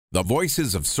The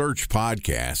Voices of Search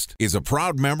podcast is a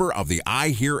proud member of the I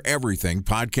Hear Everything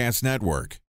podcast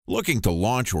network. Looking to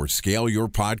launch or scale your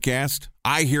podcast?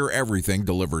 I Hear Everything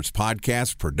delivers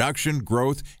podcast production,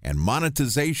 growth, and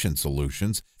monetization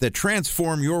solutions that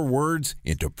transform your words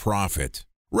into profit.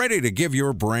 Ready to give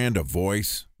your brand a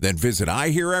voice? Then visit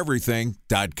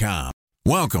iheareverything.com.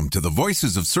 Welcome to the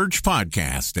Voices of Search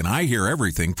podcast, an I Hear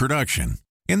Everything production.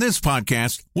 In this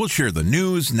podcast, we'll share the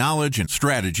news, knowledge, and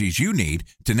strategies you need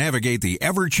to navigate the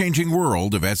ever-changing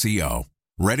world of SEO.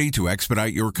 Ready to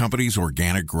expedite your company's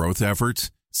organic growth efforts?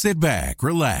 Sit back,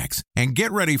 relax, and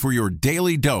get ready for your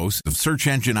daily dose of search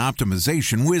engine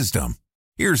optimization wisdom.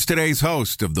 Here's today's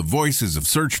host of the Voices of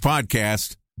Search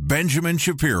podcast, Benjamin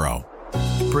Shapiro.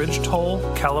 Bridge toll,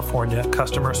 California,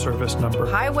 customer service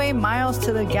number. Highway miles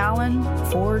to the gallon,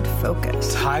 Ford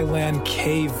Focus. Thailand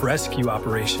cave rescue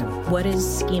operation. What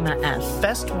is Schema F?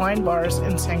 Best wine bars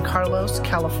in San Carlos,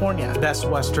 California. Best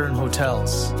Western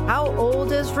hotels. How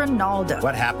old is Ronaldo?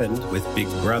 What happened with Big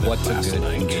Brother? What's a good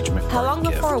engagement? How long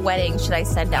before a wedding should I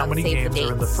send out How many save games the dates?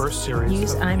 are in the first series?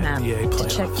 Use IMAP to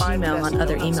check Gmail on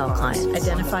other email clients.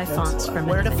 Identify fonts from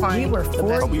Where to find We were the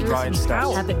 4 best years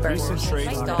out. Have it burn.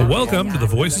 Welcome to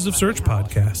the Voices of Search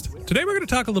podcast. Today we're going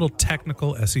to talk a little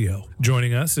technical SEO.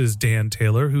 Joining us is Dan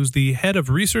Taylor, who's the head of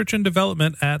research and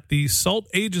development at the SALT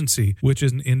Agency, which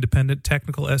is an independent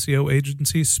technical SEO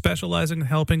agency specializing in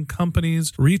helping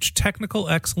companies reach technical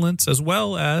excellence as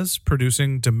well as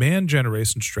producing demand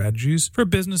generation strategies for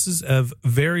businesses of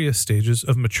various stages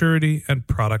of maturity and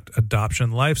product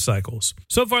adoption life cycles.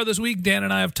 So far this week, Dan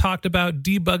and I have talked about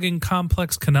debugging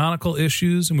complex canonical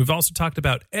issues, and we've also talked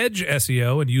about edge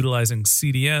SEO and utilizing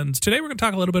CDNs. Today we're going to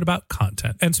talk a little bit about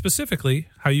content, and specifically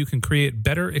how you can create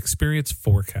better experience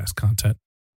forecast content.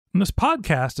 And this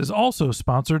podcast is also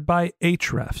sponsored by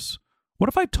Ahrefs. What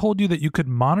if I told you that you could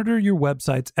monitor your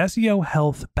website's SEO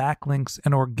health, backlinks,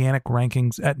 and organic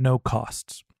rankings at no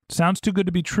costs? Sounds too good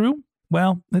to be true?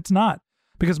 Well, it's not,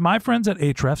 because my friends at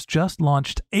Ahrefs just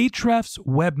launched Ahrefs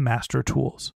Webmaster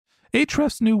Tools.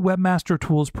 Ahrefs' new Webmaster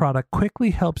Tools product quickly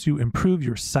helps you improve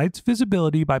your site's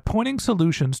visibility by pointing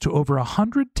solutions to over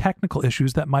 100 technical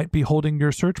issues that might be holding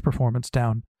your search performance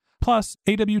down. Plus,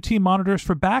 AWT monitors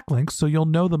for backlinks so you'll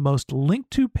know the most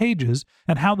linked to pages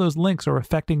and how those links are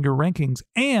affecting your rankings.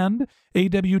 And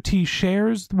AWT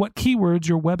shares what keywords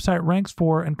your website ranks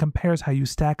for and compares how you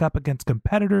stack up against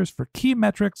competitors for key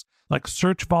metrics like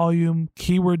search volume,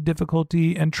 keyword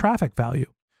difficulty, and traffic value.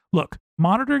 Look,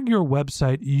 monitoring your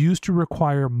website used to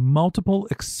require multiple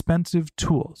expensive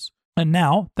tools. And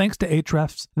now, thanks to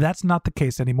Ahrefs, that's not the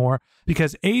case anymore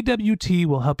because AWT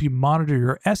will help you monitor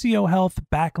your SEO health,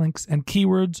 backlinks, and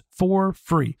keywords for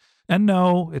free. And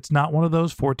no, it's not one of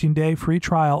those 14-day free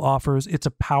trial offers. It's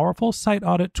a powerful site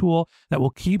audit tool that will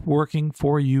keep working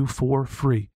for you for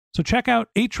free. So check out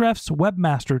Ahrefs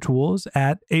Webmaster Tools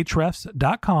at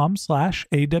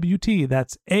ahrefs.com/AWT.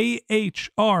 That's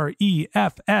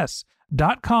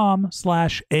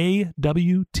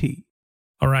ahrefs.com/AWT.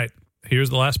 All right. Here's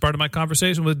the last part of my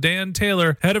conversation with Dan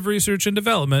Taylor, head of research and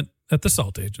development at the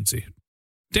SALT Agency.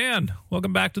 Dan,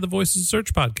 welcome back to the Voices of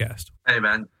Search podcast. Hey,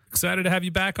 man. Excited to have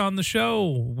you back on the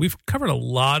show. We've covered a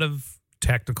lot of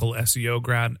technical SEO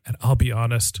ground, and I'll be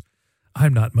honest,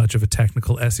 I'm not much of a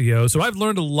technical SEO, so I've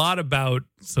learned a lot about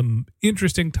some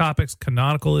interesting topics,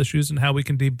 canonical issues, and how we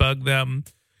can debug them,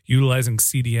 utilizing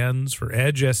CDNs for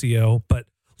edge SEO. But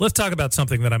let's talk about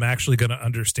something that I'm actually going to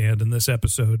understand in this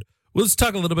episode. Let's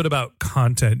talk a little bit about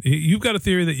content. You've got a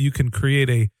theory that you can create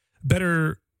a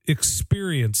better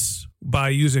experience by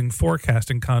using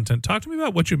forecasting content. Talk to me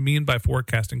about what you mean by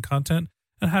forecasting content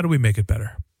and how do we make it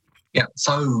better? Yeah,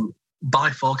 so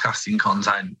by forecasting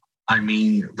content, I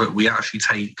mean that we actually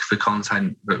take the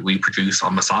content that we produce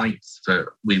on the sites that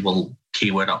we will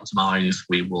keyword optimize,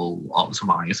 we will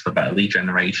optimize for better lead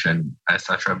generation,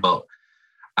 etc., but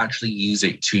actually use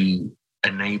it to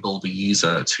enable the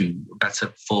user to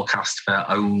better forecast their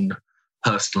own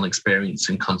personal experience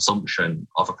and consumption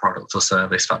of a product or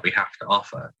service that we have to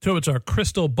offer. So it's our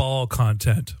crystal ball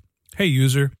content. Hey,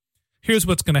 user, here's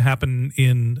what's going to happen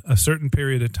in a certain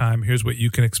period of time. Here's what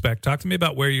you can expect. Talk to me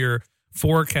about where your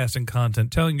forecasting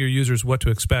content, telling your users what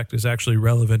to expect, is actually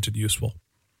relevant and useful.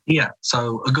 Yeah,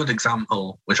 so a good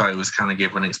example, which I always kind of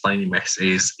give when explaining this,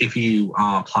 is if you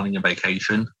are planning a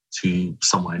vacation to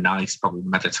somewhere nice, probably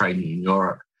Mediterranean,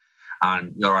 Europe,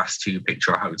 and you're asked to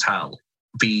picture a hotel,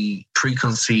 the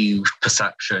preconceived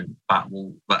perception that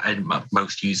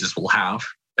most users will have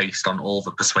based on all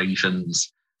the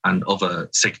persuasions and other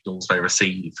signals they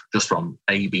receive just from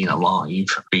A, being alive,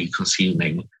 B,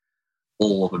 consuming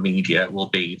all of the media, will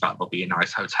be that there'll be a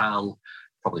nice hotel,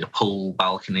 probably a pool,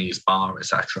 balconies, bar,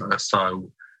 etc.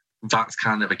 So that's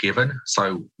kind of a given.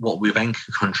 So what we then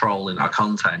can control in our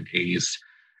content is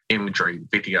imagery,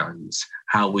 videos,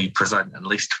 how we present and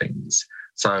list things.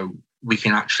 So we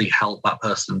can actually help that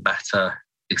person better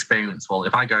experience. Well,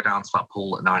 if I go down to that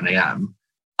pool at 9 a.m.,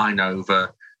 I know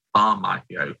the bar might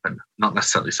be open, not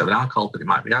necessarily serving alcohol, but it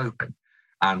might be open.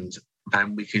 And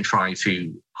then we can try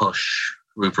to push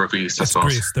with reviews. That's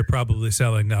Greece. They're probably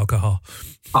selling alcohol.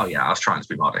 Oh, yeah. I was trying to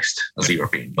be modest as a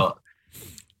European, but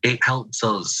it helps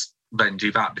us then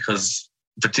do that, because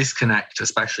the disconnect,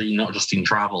 especially not just in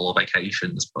travel or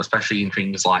vacations, but especially in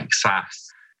things like SaaS,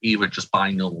 even just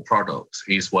buying normal products,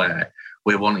 is where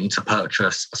we're wanting to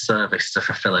purchase a service to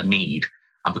fulfill a need.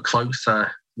 And the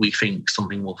closer we think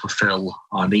something will fulfill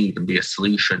our need and be a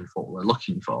solution for what we're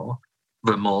looking for,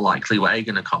 the more likely we're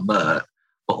going to convert.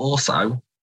 But also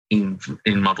in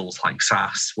models like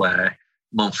SaaS, where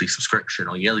monthly subscription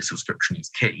or yearly subscription is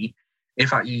key,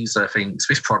 if that user thinks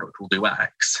this product will do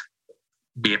X,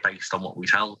 be it based on what we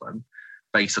tell them,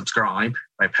 they subscribe,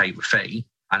 they pay the fee,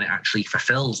 and it actually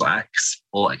fulfills X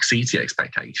or exceeds the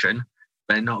expectation,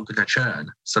 they're not going to churn.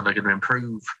 So they're going to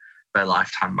improve their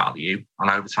lifetime value and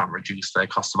over time reduce their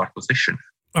cost of acquisition.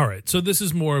 All right. So this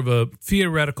is more of a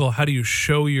theoretical, how do you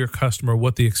show your customer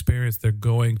what the experience they're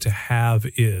going to have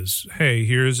is? Hey,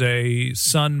 here's a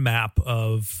sun map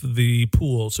of the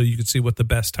pool so you can see what the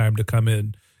best time to come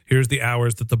in. Here's the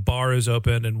hours that the bar is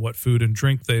open and what food and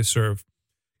drink they serve.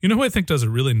 You know who I think does a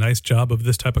really nice job of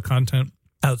this type of content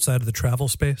outside of the travel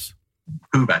space?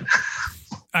 Who, Ben?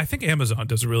 I think Amazon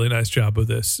does a really nice job of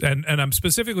this. And I'm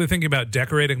specifically thinking about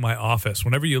decorating my office.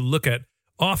 Whenever you look at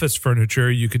office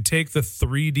furniture, you could take the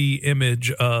 3D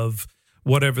image of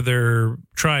whatever they're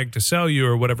trying to sell you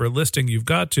or whatever listing you've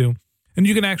got to, and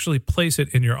you can actually place it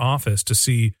in your office to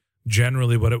see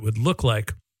generally what it would look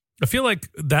like. I feel like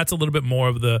that's a little bit more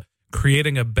of the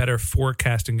creating a better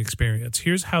forecasting experience.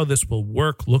 Here's how this will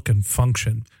work, look, and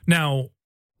function. Now,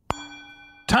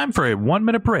 time for a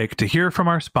 1-minute break to hear from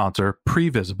our sponsor,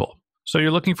 Previsible. So you're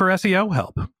looking for SEO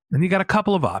help, and you got a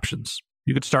couple of options.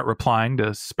 You could start replying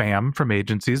to spam from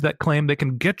agencies that claim they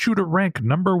can get you to rank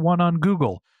 #1 on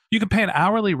Google. You can pay an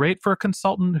hourly rate for a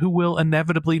consultant who will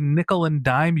inevitably nickel and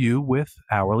dime you with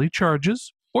hourly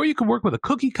charges. Or you can work with a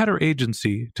cookie-cutter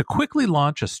agency to quickly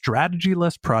launch a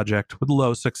strategy-less project with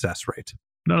low success rate.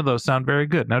 None of those sound very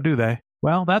good, now do they?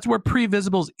 Well, that's where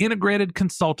Previsible's integrated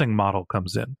consulting model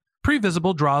comes in.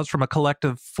 Previsible draws from a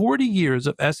collective 40 years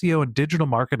of SEO and digital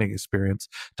marketing experience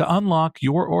to unlock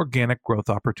your organic growth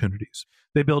opportunities.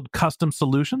 They build custom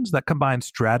solutions that combine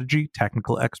strategy,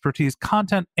 technical expertise,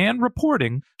 content, and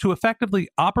reporting to effectively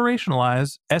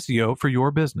operationalize SEO for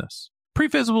your business.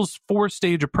 Previsible's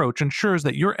 4-stage approach ensures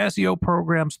that your SEO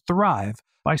programs thrive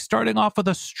by starting off with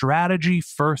a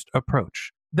strategy-first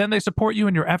approach. Then they support you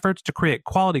in your efforts to create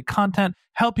quality content,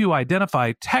 help you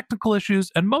identify technical issues,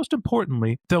 and most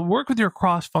importantly, they'll work with your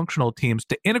cross-functional teams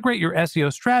to integrate your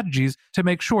SEO strategies to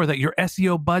make sure that your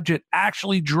SEO budget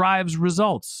actually drives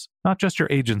results, not just your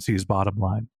agency's bottom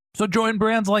line. So join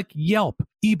brands like Yelp,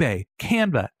 eBay,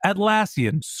 Canva,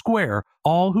 Atlassian, Square,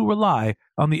 all who rely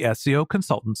on the SEO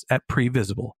consultants at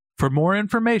Previsible. For more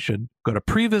information, go to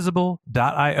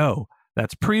previsible.io.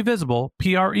 That's Previsible,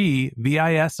 Previsible.io.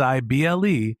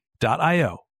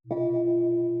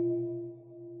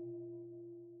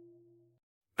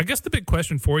 I guess the big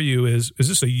question for you is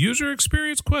this a user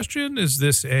experience question? Is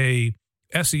this a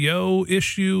SEO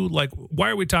issue? Like, why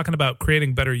are we talking about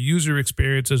creating better user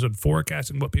experiences and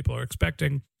forecasting what people are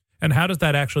expecting? And how does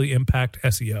that actually impact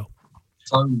SEO?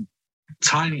 So,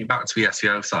 tying it back to the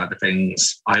SEO side of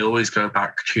things, I always go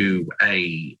back to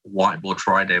a Whiteboard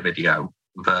Friday video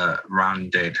that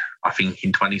Rand did, I think,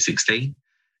 in 2016,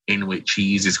 in which he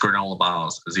uses granola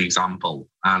bars as the example.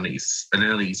 And it's an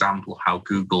early example of how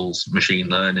Google's machine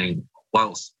learning,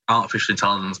 whilst artificial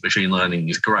intelligence machine learning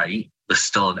is great, there's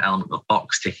still an element of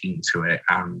box ticking to it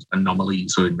and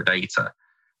anomalies within the data.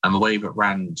 And the way that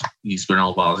Rand used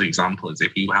granola bar as an example is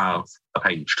if you have a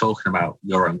page talking about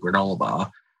your own granola bar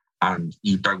and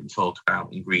you don't talk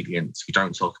about ingredients, you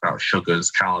don't talk about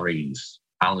sugars, calories,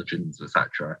 allergens,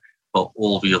 etc., but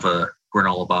all the other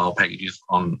granola bar pages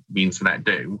on the internet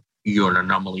do, you're an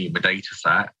anomaly in the data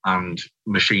set, and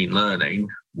machine learning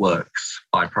works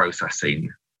by processing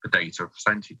the data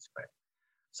presented to it.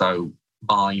 So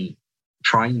by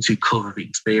trying to cover the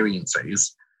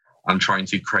experiences and trying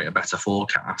to create a better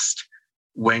forecast,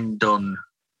 when done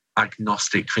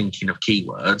agnostic thinking of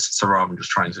keywords, so rather than just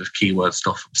trying to keyword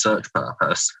stuff for search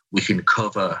purpose, we can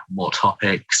cover more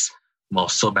topics, more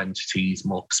sub-entities,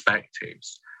 more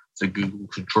perspectives, so Google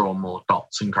can draw more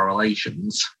dots and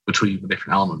correlations between the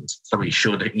different elements. So it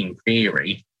should, in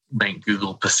theory, make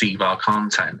Google perceive our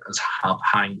content as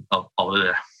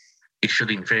it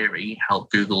should, in theory,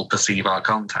 help Google perceive our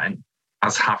content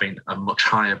as having a much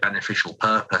higher beneficial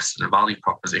purpose and value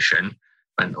proposition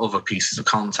than other pieces of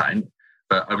content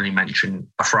that only mention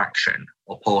a fraction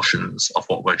or portions of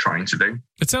what we're trying to do.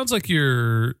 It sounds like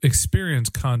your experience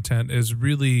content is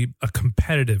really a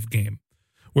competitive game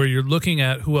where you're looking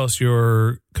at who else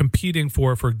you're competing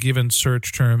for given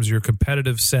search terms, your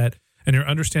competitive set, and you're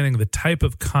understanding the type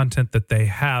of content that they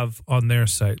have on their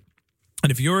site. And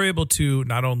if you're able to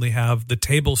not only have the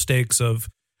table stakes of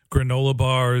granola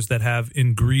bars that have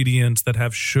ingredients that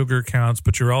have sugar counts,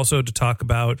 but you're also to talk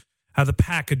about how the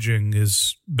packaging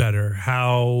is better,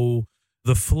 how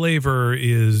the flavor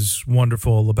is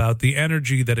wonderful, about the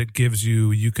energy that it gives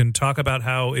you. You can talk about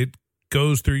how it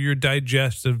goes through your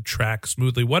digestive tract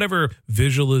smoothly, whatever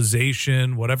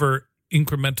visualization, whatever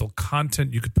incremental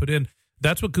content you could put in.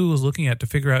 That's what Google's looking at to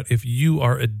figure out if you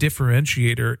are a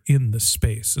differentiator in the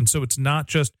space. And so it's not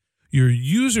just your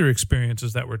user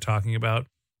experiences that we're talking about.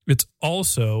 It's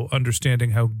also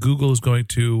understanding how Google is going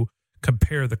to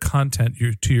compare the content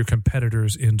to your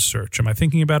competitors in search. Am I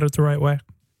thinking about it the right way?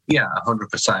 Yeah,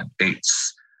 100%.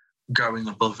 It's going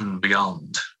above and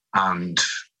beyond and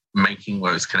making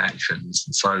those connections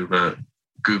so that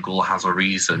Google has a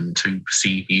reason to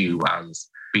perceive you as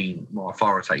being more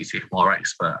authoritative, more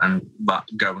expert, and that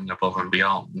going above and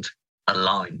beyond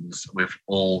aligns with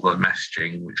all the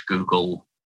messaging which Google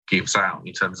gives out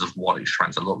in terms of what it's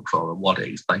trying to look for and what it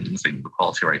explains in the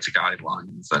quality rating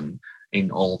guidelines and in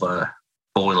all the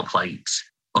boilerplate,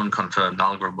 unconfirmed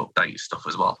algorithm update stuff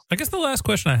as well. I guess the last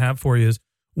question I have for you is,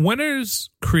 when is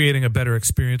creating a better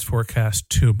experience forecast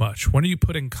too much? When are you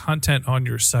putting content on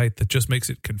your site that just makes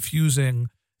it confusing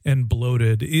and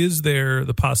bloated? Is there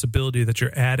the possibility that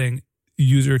you're adding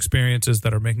user experiences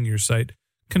that are making your site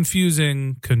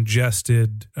confusing,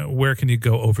 congested? Where can you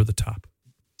go over the top?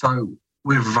 So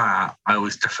with that, I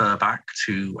always defer back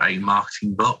to a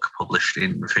marketing book published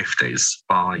in the 50s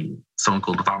by someone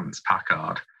called Vance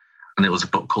Packard. And it was a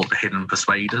book called The Hidden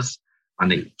Persuaders.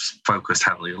 And it focused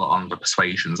heavily a lot on the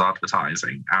persuasions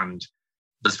advertising. And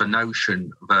there's the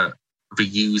notion that the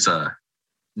user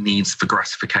needs the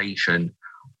gratification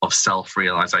of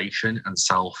self-realization and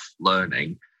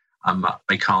self-learning, and that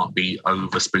they can't be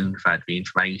over spoon-fed the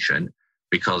information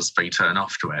because they turn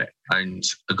off to it. And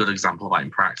a good example of that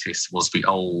in practice was the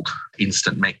old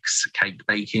instant mix cake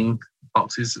baking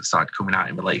boxes that started coming out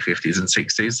in the late 50s and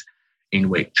 60s, in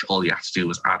which all you had to do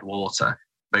was add water.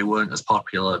 They weren't as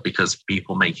popular because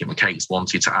people making the cakes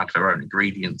wanted to add their own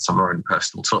ingredients and their own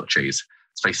personal touches.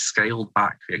 So they scaled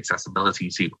back the accessibility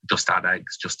to just add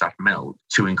eggs, just add milk,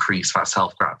 to increase that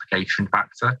self-gratification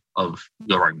factor of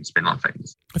your own spin on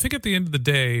things. I think at the end of the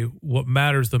day, what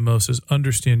matters the most is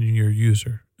understanding your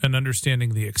user and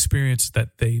understanding the experience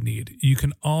that they need. You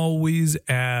can always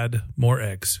add more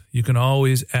eggs. You can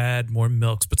always add more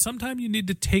milks, but sometimes you need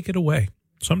to take it away.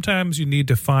 Sometimes you need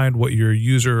to find what your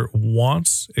user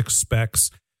wants,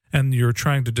 expects, and you're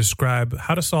trying to describe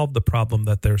how to solve the problem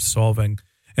that they're solving.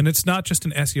 And it's not just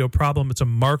an SEO problem, it's a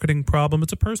marketing problem,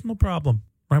 it's a personal problem,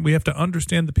 right? We have to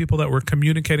understand the people that we're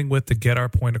communicating with to get our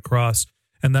point across.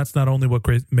 And that's not only what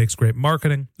makes great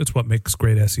marketing, it's what makes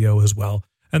great SEO as well.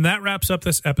 And that wraps up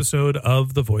this episode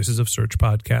of the Voices of Search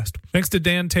podcast. Thanks to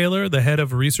Dan Taylor, the head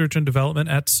of research and development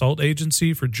at Salt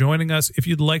Agency, for joining us. If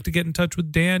you'd like to get in touch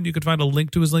with Dan, you can find a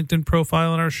link to his LinkedIn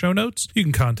profile in our show notes. You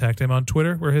can contact him on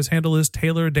Twitter, where his handle is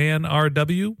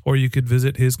TaylorDanRW, or you could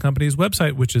visit his company's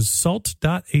website, which is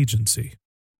salt.agency.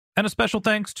 And a special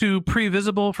thanks to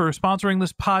Previsible for sponsoring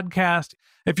this podcast.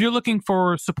 If you're looking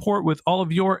for support with all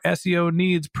of your SEO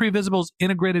needs, Previsible's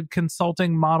integrated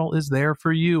consulting model is there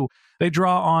for you. They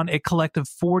draw on a collective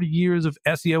 40 years of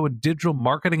SEO and digital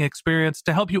marketing experience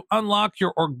to help you unlock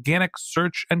your organic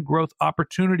search and growth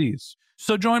opportunities.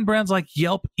 So join brands like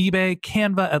Yelp, eBay,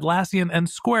 Canva, Atlassian, and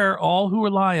Square, all who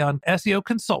rely on SEO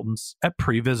consultants at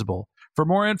Previsible. For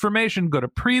more information, go to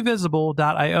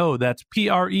previsible.io. That's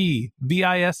previsible.io.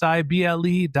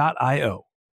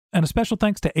 And a special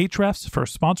thanks to Ahrefs for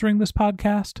sponsoring this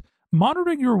podcast.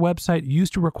 Monitoring your website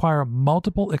used to require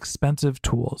multiple expensive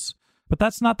tools, but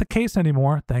that's not the case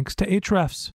anymore thanks to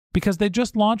Ahrefs, because they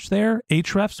just launched their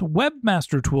Ahrefs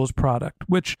Webmaster Tools product,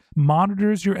 which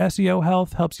monitors your SEO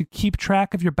health, helps you keep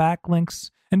track of your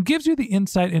backlinks, and gives you the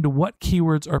insight into what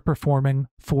keywords are performing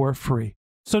for free.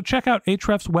 So check out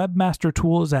Ahrefs Webmaster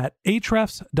Tools at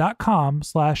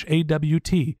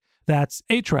ahrefs.com/AWT. That's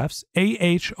Ahrefs,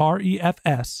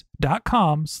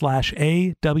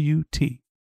 AHREFS.com/AWT.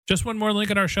 Just one more link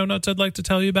in our show notes I'd like to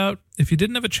tell you about. If you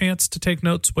didn't have a chance to take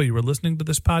notes while you were listening to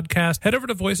this podcast, head over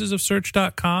to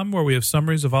voicesofsearch.com, where we have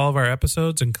summaries of all of our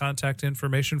episodes and contact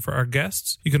information for our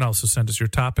guests. You can also send us your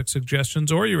topic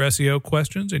suggestions or your SEO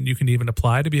questions, and you can even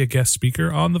apply to be a guest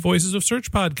speaker on the Voices of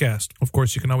Search podcast. Of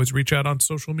course, you can always reach out on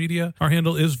social media. Our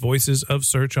handle is Voices of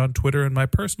Search on Twitter, and my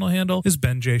personal handle is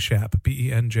Ben J. Shap,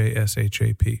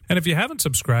 BenJShap. And if you haven't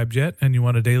subscribed yet and you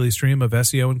want a daily stream of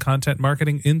SEO and content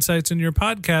marketing insights in your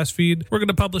podcast feed, we're going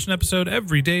to publish an episode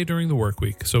every day during the work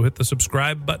week. So hit the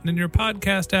subscribe button in your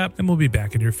podcast app and we'll be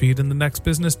back in your feed in the next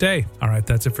business day. All right,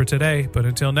 that's it for today. But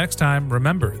until next time,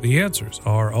 remember, the answers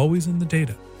are always in the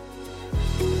data.